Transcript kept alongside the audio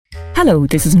Hello,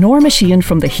 this is Norma Sheehan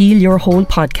from the Heal Your Hole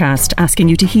podcast, asking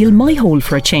you to heal my hole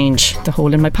for a change, the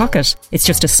hole in my pocket. It's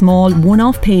just a small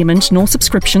one-off payment, no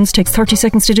subscriptions, takes 30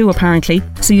 seconds to do apparently,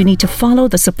 so you need to follow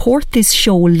the support this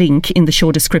show link in the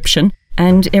show description,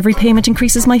 and every payment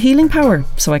increases my healing power,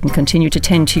 so I can continue to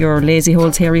tend to your lazy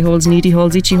holes, hairy holes, needy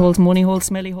holes, itchy holes, money holes,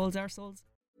 smelly holes, arseholes.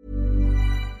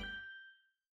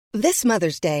 This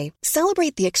Mother's Day,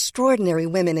 celebrate the extraordinary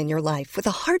women in your life with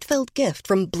a heartfelt gift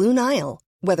from Blue Nile.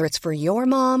 Whether it's for your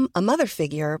mom, a mother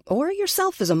figure, or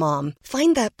yourself as a mom,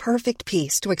 find that perfect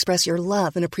piece to express your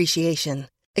love and appreciation.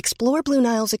 Explore Blue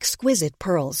Nile's exquisite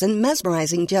pearls and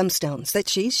mesmerizing gemstones that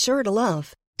she's sure to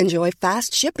love. Enjoy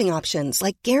fast shipping options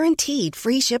like guaranteed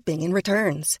free shipping and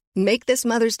returns. Make this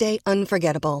Mother's Day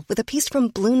unforgettable with a piece from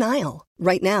Blue Nile.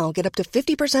 Right now, get up to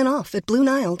 50% off at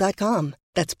BlueNile.com.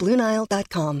 That's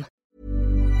BlueNile.com.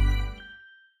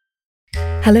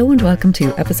 Hello and welcome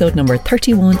to episode number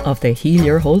 31 of the Heal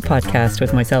Your Hole podcast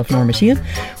with myself, Norma Sheehan,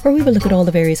 where we will look at all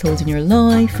the various holes in your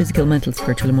life: physical, mental,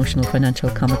 spiritual, emotional, financial,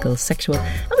 comical, sexual,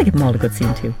 and we give them all a good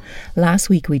scene too. Last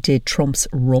week we did Trump's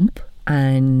rump,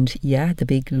 and yeah, the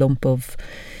big lump of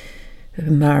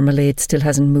marmalade still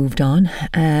hasn't moved on.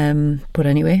 But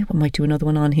anyway, we might do another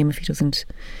one on him if he doesn't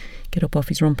get up off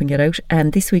his rump and get out.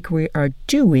 And this week we are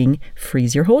doing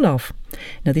Freeze Your Hole Off.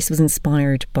 Now, this was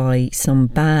inspired by some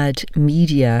bad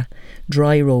media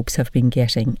dry ropes have been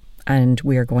getting, and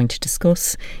we are going to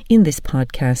discuss in this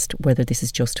podcast whether this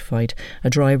is justified. A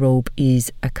dry robe is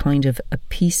a kind of a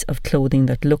piece of clothing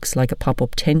that looks like a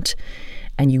pop-up tent,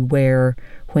 and you wear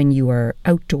when you are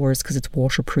outdoors because it's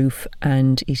waterproof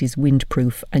and it is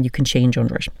windproof and you can change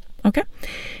under it. Okay?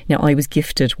 Now, I was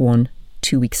gifted one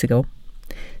 2 weeks ago,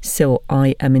 so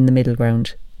I am in the middle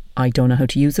ground. I don't know how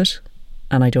to use it,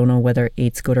 and I don't know whether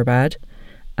it's good or bad,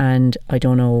 and I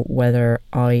don't know whether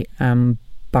I am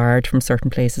barred from certain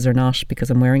places or not because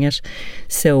I'm wearing it.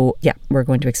 So yeah, we're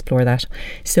going to explore that.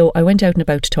 So I went out and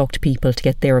about to talk to people to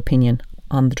get their opinion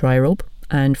on the dry robe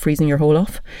and freezing your hole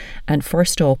off. And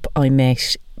first up, I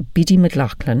met Biddy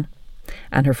McLaughlin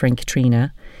and her friend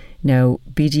Katrina. Now,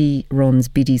 Biddy runs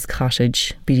Biddy's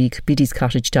Cottage,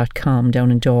 biddy'scottage.com down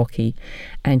in Dalkey,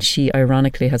 and she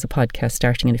ironically has a podcast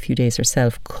starting in a few days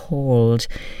herself called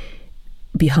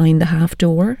Behind the Half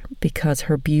Door, because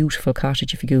her beautiful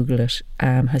cottage, if you Google it,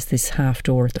 has this half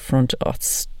door at the front. Oh,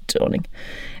 it's stunning.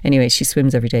 Anyway, she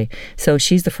swims every day. So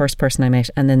she's the first person I met,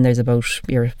 and then there's about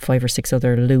 5 or 6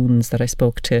 other loons that I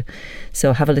spoke to.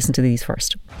 So have a listen to these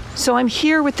first. So I'm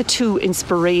here with the two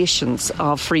inspirations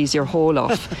of Freeze Your Hole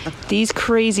Off. These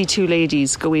crazy two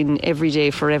ladies go in every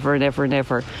day forever and ever and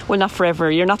ever. Well, not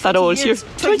forever, you're not that old. You're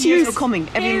 20 years are coming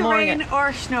every morning. Rain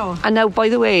or snow. And now, by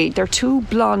the way, they're two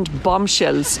blonde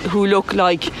bombshells who look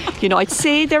like, I'd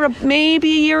say they're maybe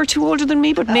a year or two older than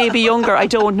me, but maybe younger, I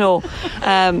don't know.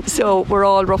 So we're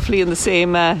all roughly in the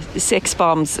same sex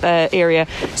bombs area.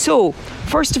 So,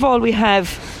 first of all, we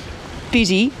have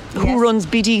Biddy, who runs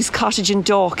Biddy's Cottage in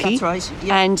Dalkey. That's right.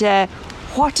 Yeah. And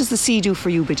what does the sea do for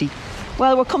you, Biddy?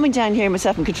 Well, we're coming down here,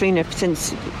 myself and Katrina,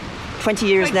 since 20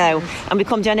 years now. And we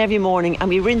come down every morning and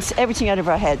we rinse everything out of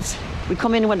our heads. We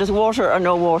come in when there's water or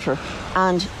no water.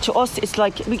 And to us, it's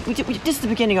like, this is the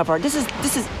beginning of our... This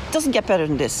doesn't get better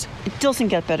than this. It doesn't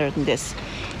get better than this.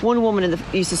 One woman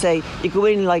used to say, you go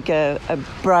in like a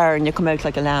briar and you come out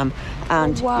like a lamb.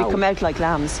 And we come out like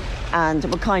lambs. And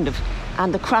we're kind of...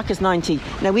 And the crack is 90.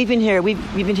 Now, we've been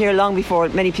here long before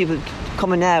many people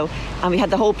coming now. And we had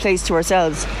the whole place to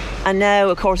ourselves. And now,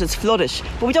 of course, it's flooded.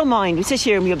 But we don't mind. We sit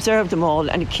here and we observe them all.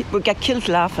 And we get killed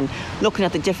laughing, looking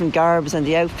at the different garbs and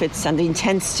the outfits and the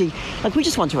intensity. Like, we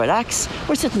just want to relax.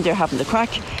 We're sitting there having the crack.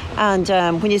 And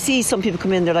when you see some people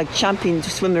come in, they're like champion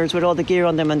swimmers with all the gear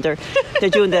on them, and they're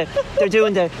doing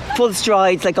the full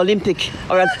strides like Olympic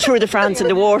or a Tour de France in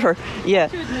the water. Yeah.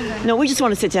 No, we just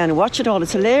want to sit down and watch it all.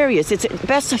 It's hilarious. It's the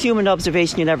best human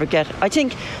observation you'll ever get. I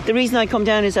think the reason I come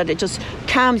down is that it just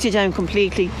calms you down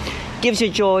completely, gives you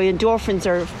joy. Endorphins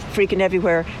are freaking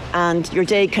everywhere, and your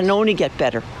day can only get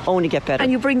better.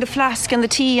 And you bring the flask and the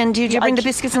tea, and do you bring the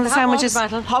biscuits and the sandwiches?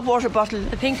 Hot water bottle.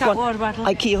 The pink hot water bottle.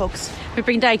 IKEA hooks. We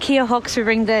bring the IKEA hooks. We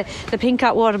bring the pink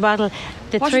hot water bottle.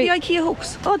 What are the IKEA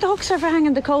hooks? Oh, the hooks are for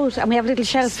hanging the coat, and we have a little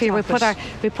shelf here. We put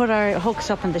our hooks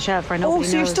up on the shelf where nobody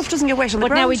knows. So your stuff doesn't get wet on the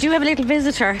ground. But now we do have a little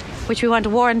visitor, which we want to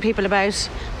warn people about.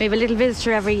 We have a little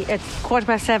visitor at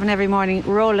 7:15 every morning,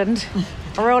 Roland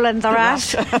the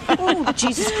rat. Oh,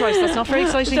 Jesus Christ, that's not very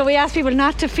exciting. So we ask people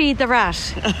not to feed the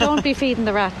rat. Don't be feeding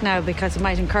the rat now because it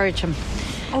might encourage him.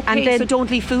 And Okay, then so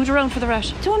don't leave food around for the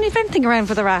rat. don't leave anything around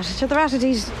for the rat. So the rat would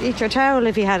eat your towel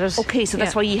if he had it. Okay, so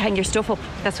that's Yeah. why you hang your stuff up.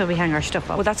 That's why we hang our stuff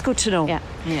up. Well, that's good to know.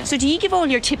 Yeah. So do you give all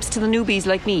your tips to the newbies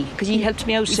like me? Because you helped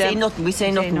me out. We say nothing. We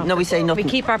say nothing. No, we say nothing. We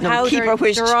keep our No, powder keep our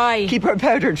dry. Keep our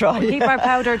powder dry. Keep our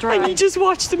powder dry. And you just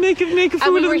watch them make a fool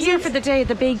And we of were here themselves. for the day,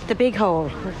 the big hole.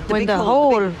 When big the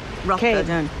hole, the hole big rock came fell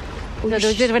down. So there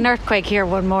was a bit of an earthquake here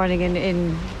one morning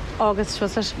in August,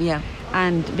 was it? Yeah.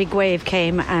 And a big wave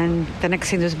came, and the next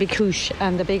thing there was a big whoosh,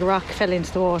 and the big rock fell into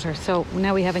the water. So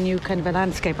now we have a new kind of a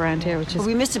landscape around here, which is... But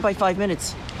we missed it by 5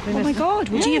 minutes. Oh my missed it. God!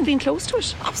 Would you have been close to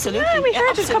it? Absolutely. Yeah, we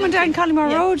heard it coming down Collymore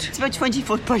Road. It's about 20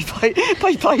 foot by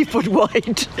 5 foot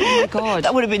wide. Oh my God!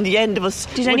 That would have been the end of us.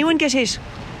 Did anyone get hit?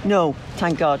 No,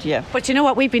 thank God. Yeah. But you know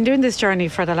what? We've been doing this journey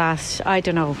for the last, I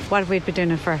don't know, what have we been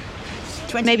doing it for?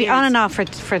 20 Maybe years. on and off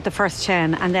for the first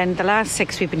 10, and then the last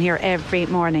 6 we've been here every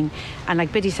morning. And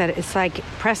like Biddy said, it's like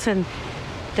pressing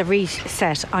the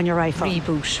reset on your iPhone.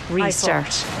 Reboot, restart.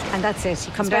 iPhone. And that's it.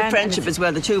 You come It's down. about and friendship as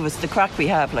well, the two of us, the crack we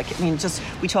have. Like, I mean, just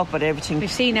we talk about everything. We've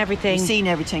seen everything. We've seen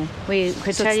everything. We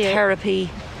could So tell it's you. therapy,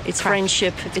 it's crack.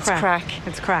 friendship, it's crack. crack.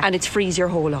 It's crack. And it's freeze your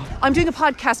hole off. I'm doing a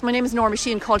podcast, my name is Norma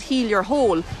Sheehan, called Heal Your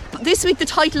Hole. This week the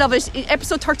title of it,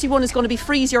 episode 31, is going to be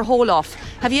Freeze Your Hole Off.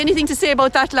 Have you anything to say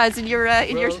about that, lads, in your...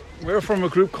 We're from a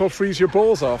group called Freeze Your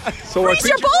Balls Off. So Freeze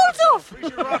your balls off!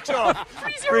 Freeze your rocks off.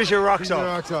 Freeze your rocks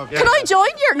off. Can I join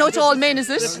you? No, it's all men, is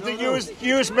This is it? the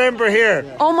youth member here.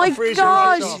 Oh my Freeze Your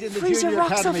Rocks God! Off. Freeze your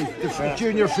rocks off. The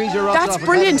Junior Freeze Your Rocks That's Off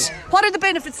brilliant. Academy. What are the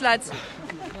benefits, lads?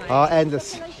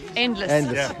 Endless.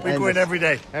 Endless. Yeah, we go in every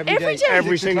day. Every day?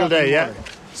 Every single day, yeah.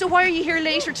 So why are you here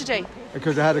later today?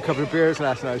 Because I had a couple of beers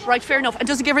last night. Right, fair enough. And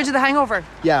does it get rid of the hangover?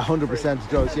 Yeah, 100% it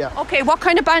does, yeah. Okay, what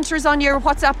kind of banter is on your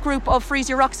WhatsApp group of Freeze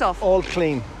Your Rocks Off? All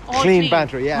clean. All Clean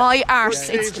banter, yeah. My arse,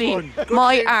 it's It's clean. fun. Good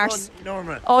My clean arse. fun,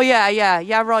 Norma. Oh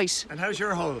yeah, right. And how's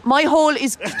your hole? My hole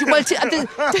is well.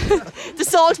 The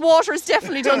salt water is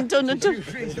definitely done.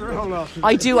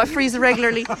 I do. I freeze it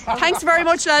regularly. Thanks very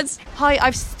much, lads. Hi,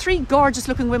 I've 3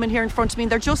 gorgeous-looking women here in front of me,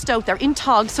 and they're just out there in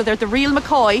togs, so they're the real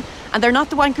McCoy, and they're not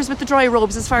the wankers with the dry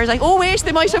robes. As far as oh wait,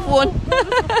 they might have won.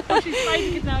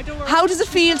 How does it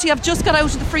feel to have just got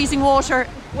out of the freezing water?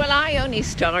 Well, I only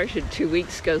started 2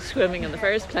 weeks ago swimming in the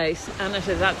first place, and it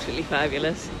is absolutely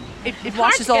fabulous. It Hard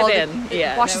washes to get all the in.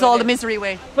 Yeah, washes no, all it the is. misery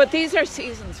away. But these are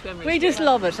seasoned swimmers. We just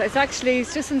love it.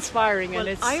 It's just inspiring, and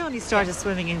it's. I only started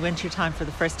swimming in winter time for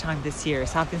the first time this year,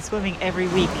 so I've been swimming every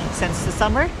week since the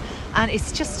summer, and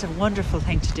it's just a wonderful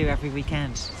thing to do every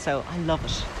weekend. So I love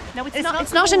it. No,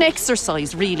 it's not an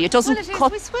exercise, really. It doesn't Well, it is.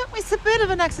 cut. We swim. It's a bit of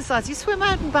an exercise. You swim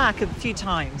out and back a few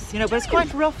times, but it's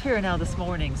quite rough here now this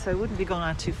morning, so I wouldn't be going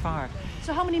out too far.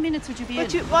 So how many minutes would you be in?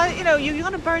 But you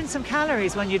want to burn some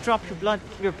calories when you drop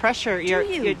your pressure, your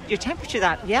temperature.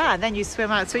 And then you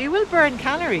swim out, so you will burn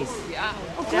calories.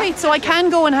 Oh, great, so I can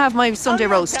go and have my Sunday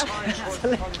roast.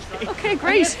 Okay,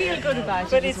 great. feel good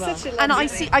about But it it's as well. such a And I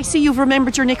see you've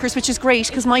remembered your knickers, which is great,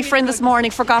 because my friend this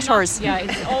morning forgot hers. Yeah,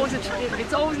 it's always a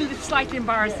little slightly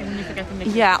embarrassing when you forget the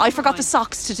mix. Yeah, I forgot the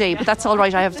socks today, but that's all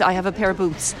right. I have a pair of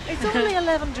boots. It's only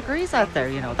 11 degrees out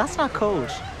there. That's not cold.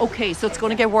 Okay, so it's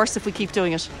going to get worse if we keep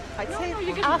doing it. I'd say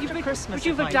You've after Christmas. But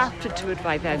you've it might. adapted to it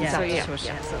by then, so yeah.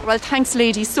 Well, thanks,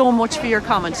 ladies, so much for your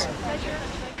comment.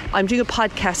 I'm doing a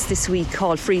podcast this week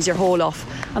called Freeze Your Hole Off,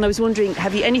 and I was wondering,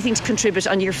 have you anything to contribute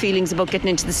on your feelings about getting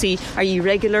into the sea? Are you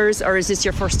regulars, or is this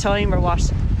your first time, or what?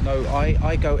 No,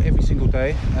 I go every single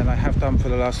day, and I have done for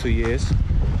the last 2 years.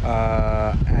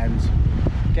 And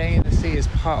getting in the sea is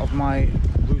part of my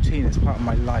routine, it's part of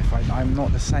my life. I'm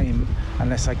not the same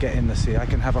unless I get in the sea. I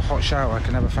can have a hot shower, I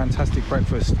can have a fantastic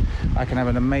breakfast, I can have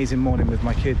an amazing morning with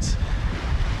my kids.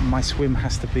 My swim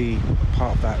has to be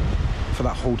part of that for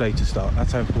that whole day to start.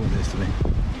 That's how important it is to me.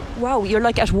 Wow, you're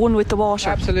like at one with the water.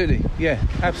 Absolutely, yeah,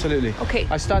 absolutely. Okay.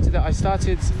 I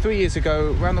started 3 years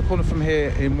ago, around the corner from here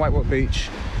in White Rock Beach,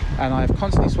 and I've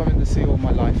constantly swum in the sea all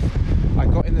my life. I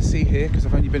got in the sea here because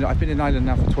I've been in Ireland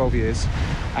now for 12 years,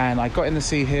 and I got in the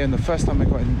sea here, and the first time I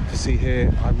got in the sea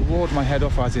here, I roared my head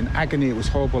off. I was in agony. It was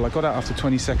horrible. I got out after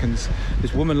 20 seconds.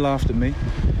 This woman laughed at me,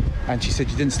 and she said,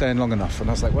 "You didn't stay in long enough." And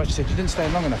I was like, "What?" She said, "You didn't stay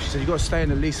in long enough." She said, "You got to stay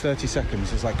in at least 30 seconds."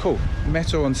 I was like, "Cool."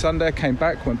 Met her on Sunday, came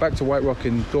back, went back to White Rock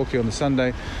in Dorky on the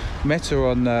Sunday, met her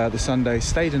on the Sunday,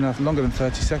 stayed enough longer than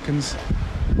 30 seconds.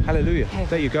 Hallelujah.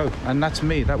 There you go. And that's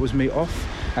me. That was me off.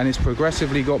 And it's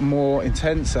progressively got more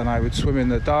intense, and I would swim in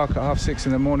the dark at 6:30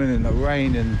 in the morning in the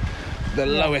rain and the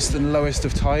lowest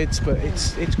of tides, but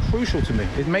it's crucial to me.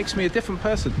 It makes me a different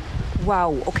person.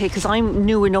 Wow, okay, because I'm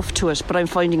new enough to it, but I'm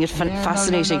finding it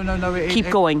fascinating. No.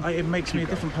 Keep going. It makes me a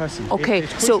different person. Okay,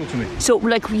 it's crucial to me. So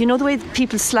like, you know the way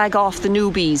people slag off the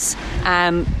newbies,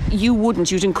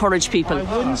 you'd encourage people.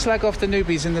 I wouldn't slag off the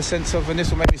newbies in the sense of, and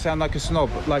this will make me sound like a snob,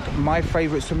 like my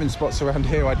favourite swimming spots around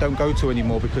here I don't go to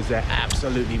anymore because they're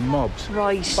absolutely mobbed.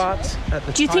 Right. But at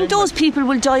the Do you think those people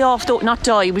will die off, though? Not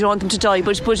die, we don't want them to die,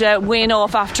 but wane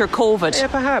off after COVID? Yeah,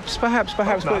 perhaps.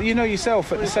 But you know yourself,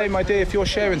 the same idea, if you're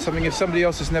sharing something, if somebody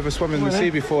else has never swum in the sea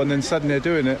before and then suddenly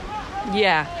they're doing it.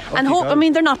 Yeah, and I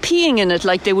mean, they're not peeing in it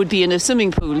like they would be in a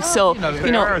swimming pool, so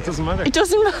you know it doesn't matter. It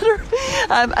doesn't matter.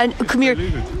 And come here,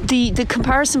 the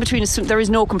comparison between there is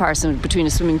no comparison between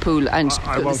a swimming pool and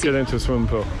I won't get into a swimming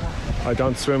pool. I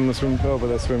don't swim in the swimming pool,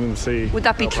 but I swim in the sea. Would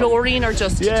that be chlorine or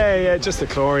just? Yeah, just the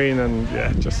chlorine,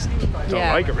 and just don't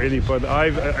like it really. But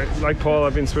like Paul,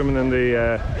 I've been swimming in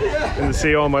the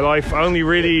sea all my life. I only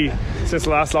really, since the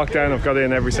last lockdown, I've got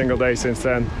in every single day since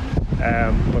then.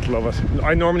 But love it.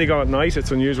 I normally go at night. It's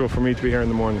unusual for me to be here in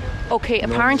the morning. Okay,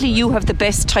 apparently you have the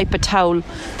best type of towel,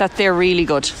 that they're really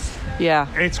good. Yeah.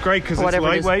 It's great because it's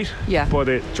lightweight, but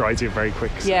it dries you very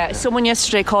quick. So. Yeah, someone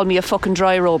yesterday called me a fucking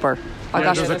dry rober.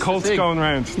 There's a cult going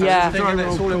around. Yeah.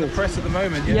 It's all in the press at the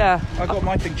moment. Yeah. I got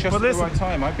my thing just at the right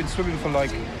time. I've been swimming for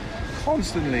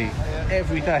constantly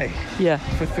every day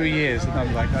for 3 years, and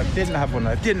I'm like, I didn't have one,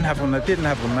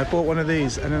 and I bought one of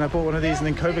these, and then I bought one of these, and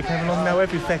then COVID came along. Now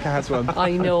every fecker has one.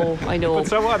 I know. But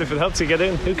so what if it helps you get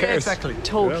in? Who cares? Yeah, exactly.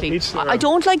 Totally. I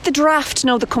don't like the draft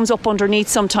now that comes up underneath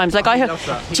sometimes. Like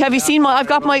have you seen I've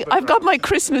got my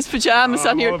Christmas pajamas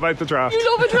on here. I'm all about the draft.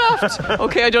 You love a draft?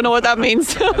 Okay, I don't know what that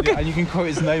means. Okay. And you can quote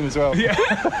his name as well. Yeah.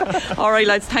 All right,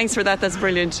 lads, thanks for that. That's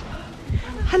brilliant.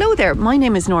 Hello there, my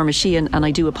name is Norma Sheehan and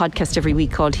I do a podcast every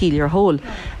week called Heal Your Hole,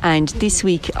 and this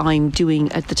week I'm doing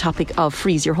the topic of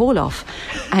freeze your hole off,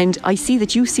 and I see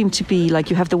that you seem to be like,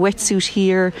 you have the wetsuit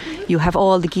here, you have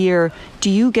all the gear. Do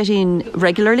you get in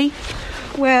regularly?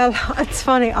 Well, it's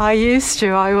funny, I used to.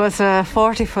 I was a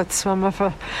 40-foot swimmer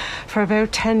for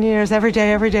about 10 years, every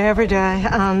day,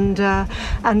 and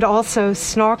also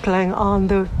snorkeling on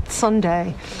the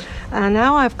Sunday. And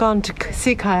now I've gone to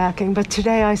sea kayaking, but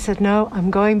today I said, no, I'm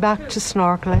going back to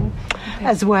snorkeling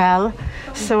as well.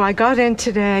 So I got in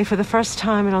today for the first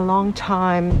time in a long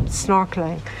time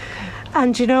snorkeling.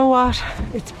 And you know what?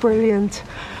 It's brilliant.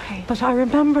 But I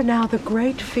remember now the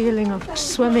great feeling of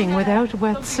swimming without a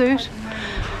wetsuit.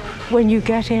 When you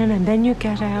get in and then you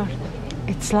get out,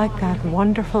 it's like that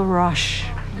wonderful rush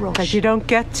that you don't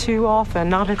get too often,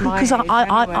 not at my age. Because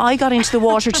I got into the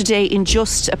water today in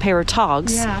just a pair of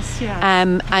togs. Yes.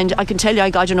 And I can tell you, I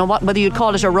don't know whether you'd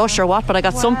call it a rush or what, but I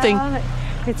got something.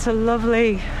 It's a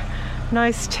lovely,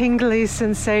 nice tingly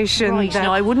sensation. Right,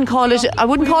 no, I wouldn't call it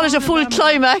a full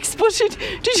climax, but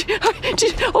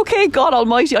okay, God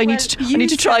Almighty, I need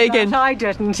to try again. I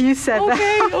didn't. You said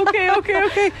that.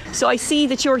 Okay. So I see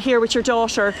that you're here with your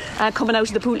daughter coming out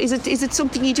of the pool. Is it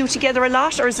something you do together a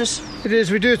lot, or is it? It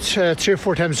is. We do it 3 or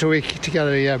 4 times a week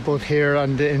together. Yeah, both here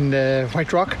and in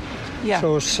White Rock. Yeah.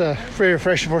 So it's very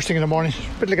refreshing first thing in the morning.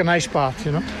 A bit like an ice bath,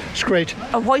 you know. It's great.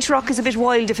 White Rock is a bit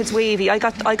wild if it's wavy. I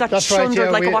got that's shundered right, yeah,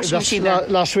 like a washing machine there.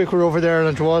 Last week we were over there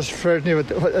and it was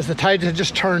as the tide had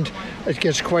just turned, it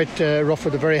gets quite rough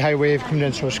with a very high wave coming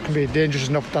in, so it can be dangerous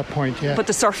enough at that point. Yeah. But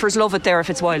the surfers love it there if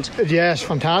it's wild. Yeah, it's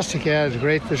fantastic. Yeah, it's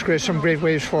great. There's some great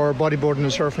waves for bodyboarding and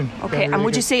surfing. Okay, yeah, really and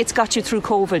would good. you say it's got you through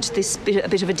COVID? A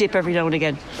bit of a dip every now and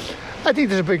again. I think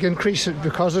there's a big increase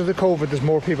because of the COVID. There's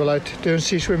more people out doing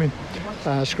sea swimming.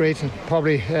 It's great and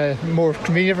probably more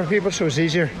convenient for people, so it's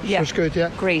easier. Yeah. So it's good, yeah.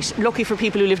 Great. Lucky for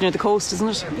people who live near the coast, isn't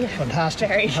it? Yeah.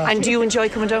 Fantastic. And do you enjoy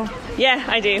coming down? Yeah,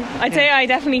 I do. I'd say I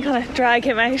definitely kind of drag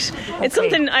him out. Okay. It's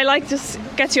something I like, just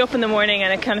gets you up in the morning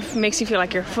and it kind of makes you feel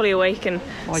like you're fully awake and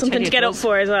something to get up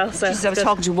for as well. So I was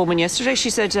talking to a woman yesterday.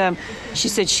 She said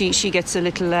she gets a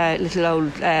little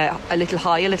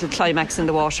high, a little climax in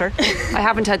the water. I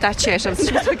haven't had that yet. I was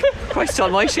just like, Christ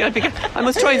Almighty, I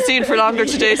must try and stay in for longer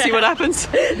today, see what happens.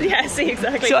 Yeah, see,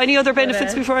 exactly. So any other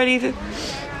benefits before I leave you?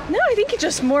 No, I think you're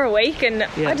just more awake and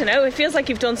I don't know, it feels like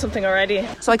you've done something already.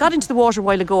 So I got into the water a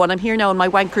while ago and I'm here now in my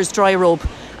Wanker's dry robe,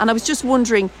 and I was just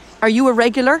wondering, are you a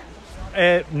regular?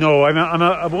 No, I'm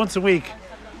a once a week.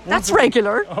 That's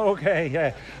regular. Okay,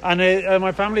 yeah. And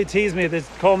my family tease me, they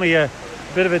call me a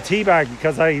bit of a tea bag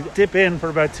because I dip in for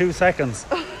about 2 seconds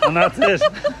and that's it.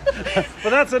 But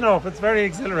that's enough. It's very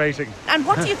exhilarating. And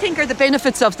what do you think are the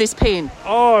benefits of this pain?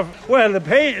 Oh, well, the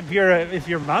pain, if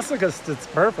you're masochist, it's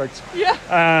perfect. Yeah.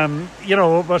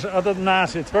 But other than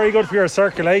that, it's very good for your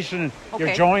circulation,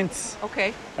 your joints.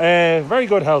 Okay. Very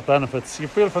good health benefits. You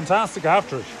feel fantastic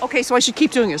after it. Okay, so I should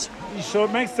keep doing it. So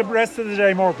it makes the rest of the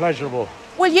day more pleasurable.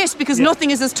 Well, yes, because nothing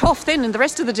is as tough then in the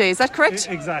rest of the day. Is that correct?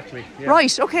 Exactly. Yeah.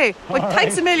 Right, okay. Well,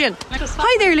 thanks a million.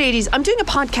 Hi there, ladies. I'm doing a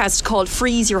podcast called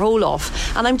Freeze Your Hole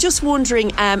Off, and I'm just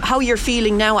wondering how you're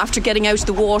feeling now after getting out of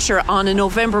the water on a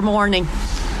November morning.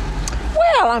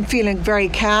 Well, I'm feeling very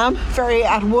calm, very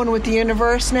at one with the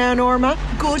universe now, Norma.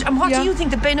 Good. And what do you think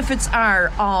the benefits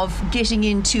are of getting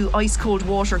into ice cold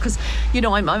water? Because,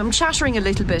 I'm chattering a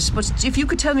little bit, but if you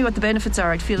could tell me what the benefits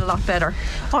are, I'd feel a lot better.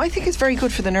 Oh, I think it's very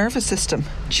good for the nervous system.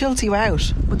 Chills you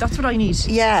out. But that's what I need.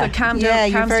 Yeah. So calm down. Yeah,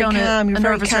 you're very calm. You're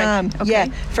very calm. Okay. Yeah,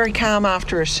 very calm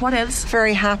after it. What else?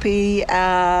 Very happy.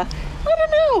 I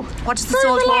don't know. What does the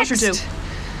salt water do?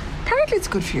 Apparently it's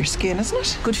good for your skin, isn't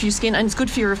it? Good for your skin, and it's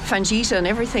good for your fangita and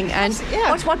everything. And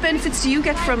what benefits do you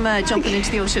get from jumping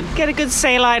into the ocean? Get a good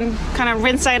saline, kind of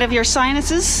rinse out of your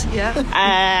sinuses. Yeah.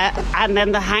 And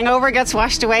then the hangover gets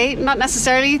washed away. Not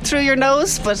necessarily through your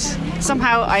nose, but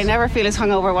somehow I never feel as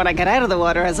hungover when I get out of the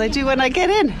water as I do when I get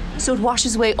in. So it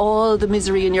washes away all the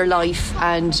misery in your life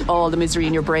and all the misery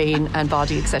in your brain and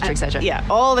body, etc., etc. Yeah,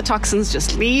 all the toxins,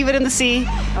 just leave it in the sea.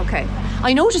 Okay.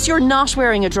 I notice you're not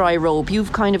wearing a dry robe.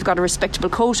 You've kind of got a respectable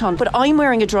coat on, but I'm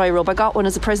wearing a dry robe. I got one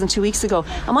as a present 2 weeks ago.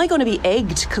 Am I going to be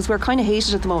egged? Because we're kind of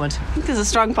hated at the moment. I think there's a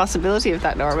strong possibility of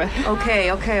that, Norma.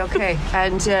 Okay.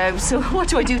 And so what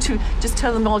do I do to just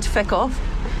tell them all to feck off?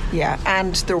 Yeah,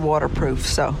 and they're waterproof,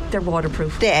 so... They're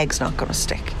waterproof. The egg's not going to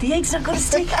stick. The egg's not going to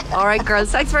stick. All right,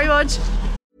 girls. Thanks very much.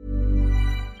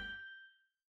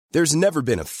 There's never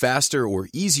been a faster or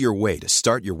easier way to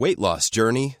start your weight loss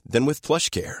journey than with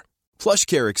PlushCare.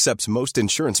 PlushCare accepts most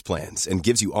insurance plans and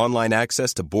gives you online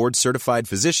access to board-certified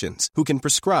physicians who can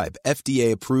prescribe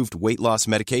FDA-approved weight loss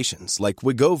medications like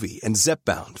Wegovy and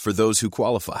Zepbound for those who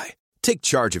qualify. Take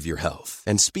charge of your health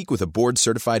and speak with a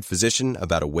board-certified physician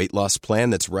about a weight loss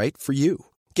plan that's right for you.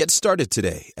 Get started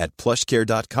today at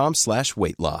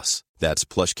plushcare.com/weightloss. That's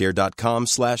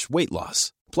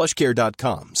plushcare.com/weightloss.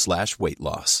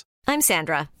 plushcare.com/weightloss. I'm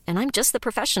Sandra, and I'm just the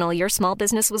professional your small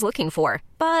business was looking for.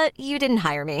 But you didn't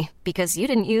hire me because you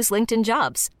didn't use LinkedIn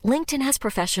Jobs. LinkedIn has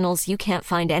professionals you can't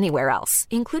find anywhere else,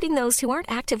 including those who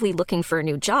aren't actively looking for a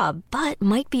new job, but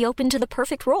might be open to the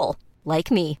perfect role,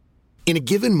 like me. In a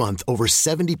given month, over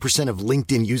 70% of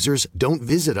LinkedIn users don't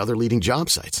visit other leading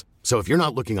job sites. So if you're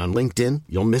not looking on LinkedIn,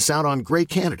 you'll miss out on great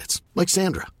candidates, like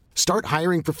Sandra. Start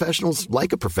hiring professionals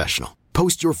like a professional.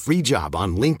 Post your free job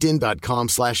on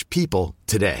linkedin.com/people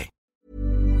today.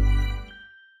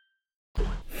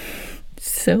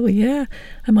 So, yeah,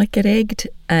 I might get egged.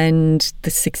 And the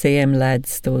 6 a.m.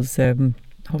 lads, those,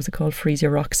 what was it called? Freeze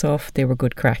Your Rocks Off. They were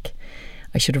good crack.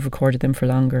 I should have recorded them for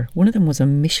longer. One of them was a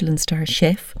Michelin star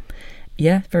chef.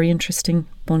 Yeah, very interesting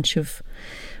bunch of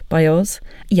bios.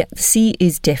 Yeah, the sea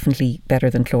is definitely better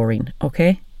than chlorine,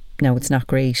 okay? Now, it's not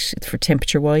great. It's for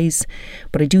temperature-wise.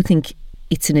 But I do think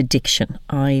it's an addiction.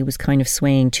 I was kind of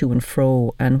swaying to and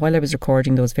fro. And while I was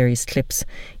recording those various clips,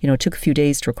 it took a few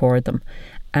days to record them.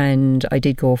 And I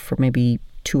did go for maybe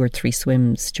 2 or 3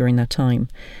 swims during that time.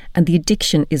 And the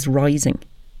addiction is rising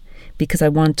because I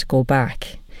want to go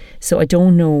back. So I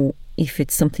don't know if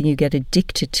it's something you get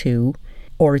addicted to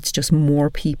or it's just more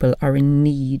people are in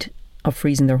need of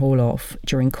freezing their hole off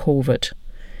during COVID.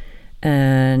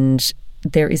 And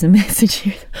there is a message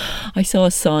here. I saw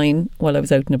a sign while I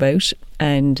was out and about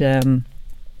and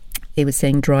it was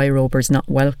saying dry robers not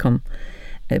welcome.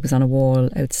 It was on a wall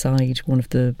outside one of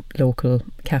the local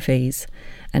cafes.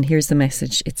 And here's the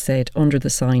message. It said under the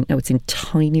sign, now it's in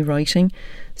tiny writing,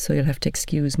 so you'll have to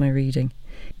excuse my reading.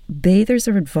 Bathers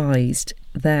are advised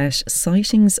that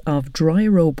sightings of dry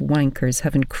robe wankers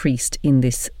have increased in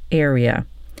this area.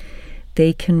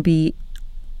 They can be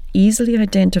easily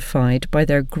identified by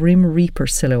their Grim Reaper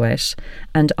silhouette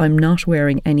and I'm not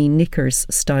wearing any knickers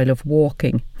style of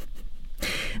walking.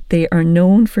 They are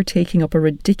known for taking up a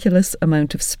ridiculous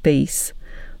amount of space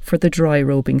for the dry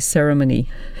robing ceremony.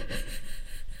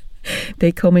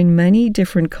 They come in many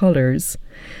different colours,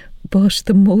 but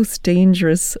the most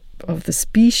dangerous of the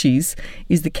species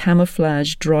is the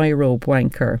camouflage dry robe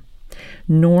wanker,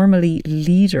 normally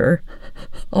leader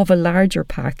of a larger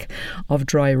pack of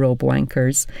dry robe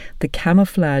wankers. The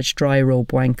camouflage dry robe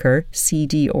wanker,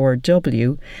 CD or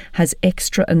W, has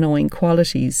extra annoying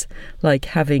qualities like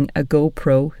having a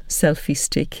GoPro, selfie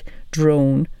stick,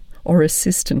 drone or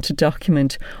assistant to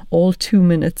document all 2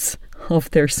 minutes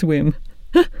of their swim.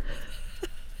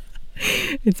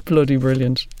 It's bloody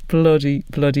brilliant. Bloody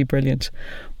brilliant.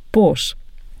 But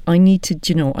I need to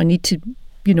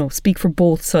speak for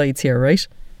both sides here, right?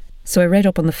 So I read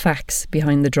up on the facts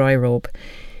behind the dry robe.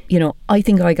 you know, I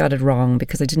think I got it wrong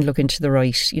because I didn't look into the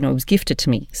right, you know, it was gifted to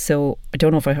me. So I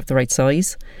don't know if I have the right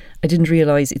size. I didn't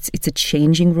realise it's a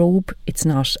changing robe. It's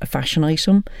not a fashion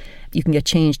item. You can get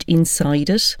changed inside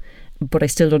it, but I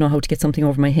still don't know how to get something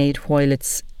over my head while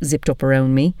it's zipped up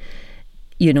around me.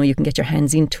 You know, you can get your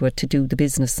hands into it to do the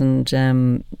business and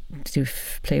to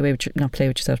not play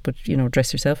with yourself, but, you know,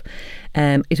 dress yourself.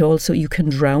 It also, you can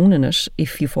drown in it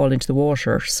if you fall into the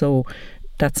water. So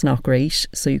that's not great.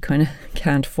 So you kind of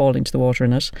can't fall into the water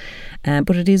in it.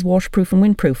 But it is waterproof and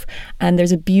windproof. And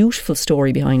there's a beautiful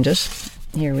story behind it.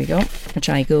 Here we go, which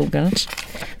I googled.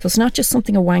 So it's not just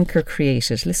something a wanker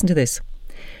created. Listen to this.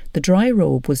 The dry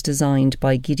robe was designed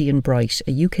by Gideon Bright,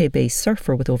 a UK-based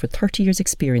surfer with over 30 years'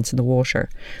 experience in the water.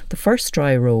 The first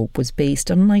dry robe was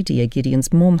based on an idea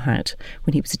Gideon's mum had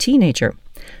when he was a teenager.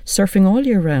 Surfing all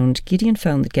year round, Gideon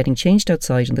found that getting changed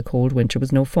outside in the cold winter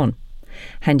was no fun.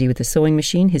 Handy with a sewing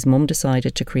machine, his mum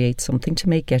decided to create something to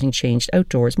make getting changed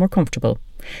outdoors more comfortable.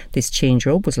 This change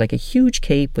robe was like a huge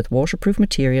cape with waterproof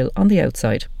material on the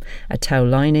outside, a towel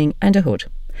lining and a hood.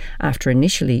 After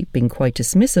initially being quite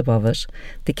dismissive of it,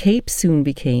 the cape soon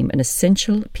became an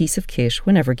essential piece of kit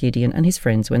whenever Gideon and his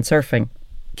friends went surfing.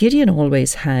 Gideon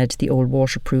always had the old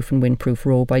waterproof and windproof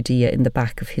robe idea in the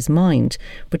back of his mind,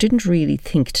 but didn't really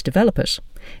think to develop it.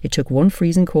 It took one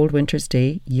freezing cold winter's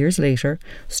day, years later,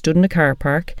 stood in a car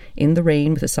park, in the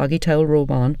rain with a soggy towel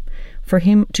robe on, for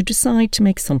him to decide to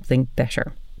make something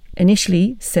better.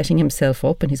 Initially setting himself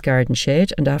up in his garden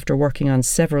shed, and after working on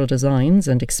several designs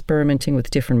and experimenting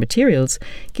with different materials,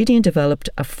 Gideon developed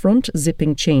a front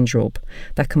zipping change robe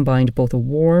that combined both a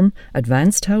warm,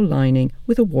 advanced towel lining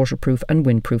with a waterproof and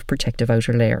windproof protective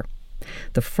outer layer.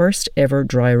 The first ever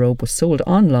dry robe was sold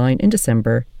online in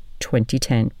December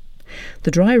 2010.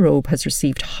 The dry robe has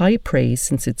received high praise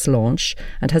since its launch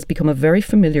and has become a very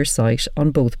familiar sight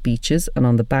on both beaches and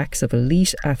on the backs of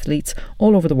elite athletes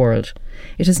all over the world.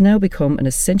 It has now become an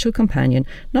essential companion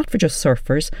not for just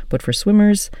surfers, but for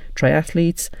swimmers,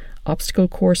 triathletes, obstacle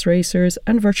course racers,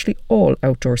 and virtually all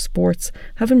outdoor sports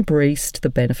have embraced the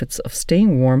benefits of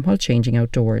staying warm while changing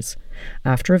outdoors,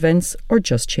 after events, or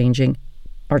just changing.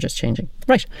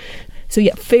 Right. So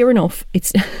yeah, fair enough.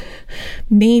 It's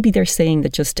maybe they're saying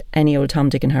that just any old Tom,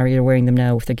 Dick and Harry are wearing them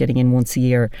now if they're getting in once a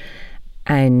year,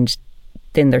 and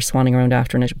then they're swanning around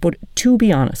after it. But to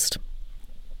be honest,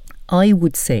 I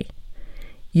would say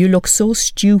you look so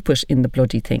stupid in the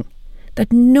bloody thing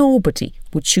that nobody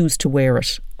would choose to wear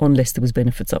it unless there was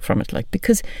benefits up from it. Like,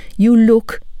 because you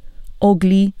look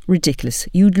ugly, ridiculous.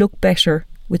 You'd look better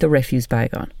with a refuse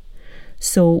bag on.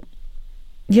 So,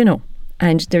 you know.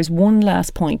 And there's one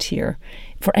last point here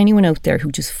for anyone out there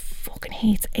who just fucking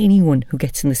hates anyone who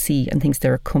gets in the sea and thinks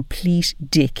they're a complete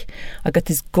dick. I got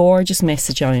this gorgeous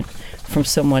message on it from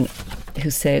someone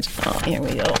who said, oh, here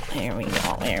we go.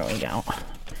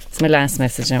 It's my last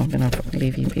message now, then I'll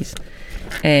leave you in peace.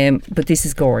 But this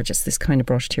is gorgeous. This kind of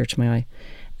brought a tear to my eye.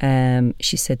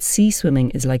 She said, sea swimming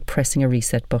is like pressing a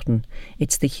reset button.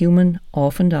 It's the human,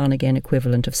 off and on again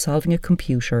equivalent of solving a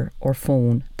computer or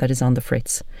phone that is on the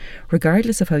fritz.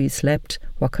 Regardless of how you slept,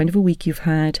 what kind of a week you've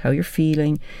had, how you're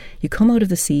feeling, you come out of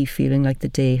the sea feeling like the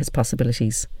day has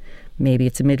possibilities. Maybe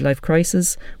it's a midlife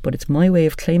crisis, but it's my way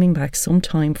of claiming back some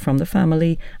time from the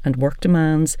family and work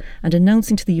demands and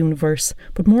announcing to the universe,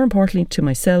 but more importantly to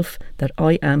myself, that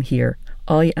I am here.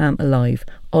 I am alive.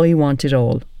 I want it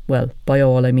all. Well, by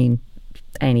all I mean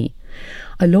any.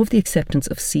 I love the acceptance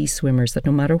of sea swimmers that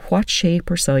no matter what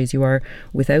shape or size you are,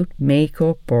 without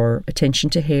makeup or attention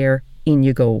to hair, in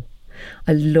you go.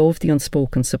 I love the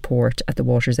unspoken support at the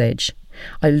water's edge.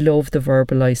 I love the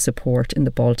verbalised support in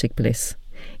the Baltic bliss.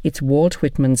 It's Walt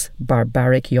Whitman's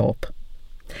barbaric yawp.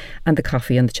 And the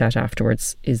coffee and the chat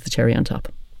afterwards is the cherry on top.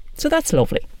 So that's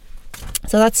lovely.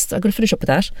 So I'm going to finish up with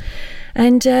that.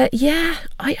 And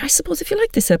I suppose if you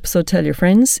like this episode, tell your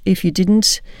friends. If you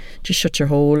didn't, just shut your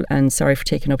hole, and sorry for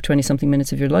taking up 20 something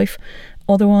minutes of your life.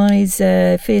 Otherwise,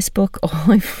 Facebook,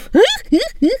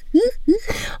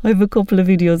 I have a couple of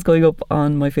videos going up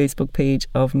on my Facebook page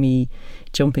of me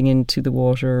jumping into the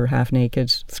water half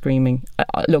naked, screaming.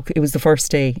 Look, it was the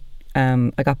first day.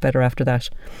 I got better after that.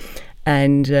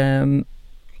 And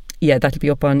that'll be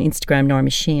up on Instagram,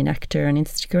 Norma Sheehan Actor on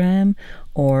Instagram,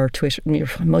 or Twitter.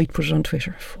 I might put it on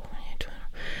Twitter.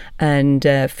 And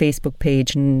Facebook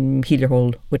page, and Heal Your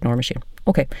Hole with Norma Sheehan.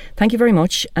 Okay, thank you very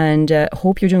much, and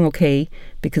hope you're doing okay,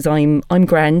 because I'm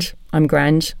grand,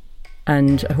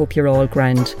 and I hope you're all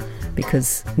grand,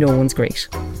 because no one's great.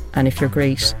 And if you're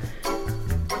great,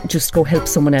 just go help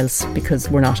someone else, because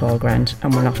we're not all grand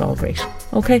and we're not all great.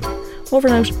 Okay, over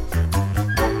and out.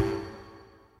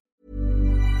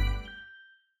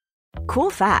 Cool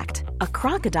fact, a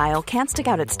crocodile can't stick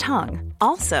out its tongue.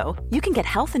 Also, you can get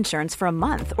health insurance for a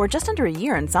month or just under a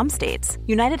year in some states.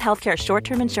 United Healthcare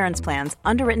short-term insurance plans,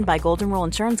 underwritten by Golden Rule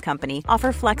Insurance Company,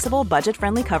 offer flexible,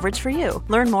 budget-friendly coverage for you.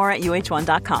 Learn more at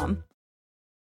uh1.com.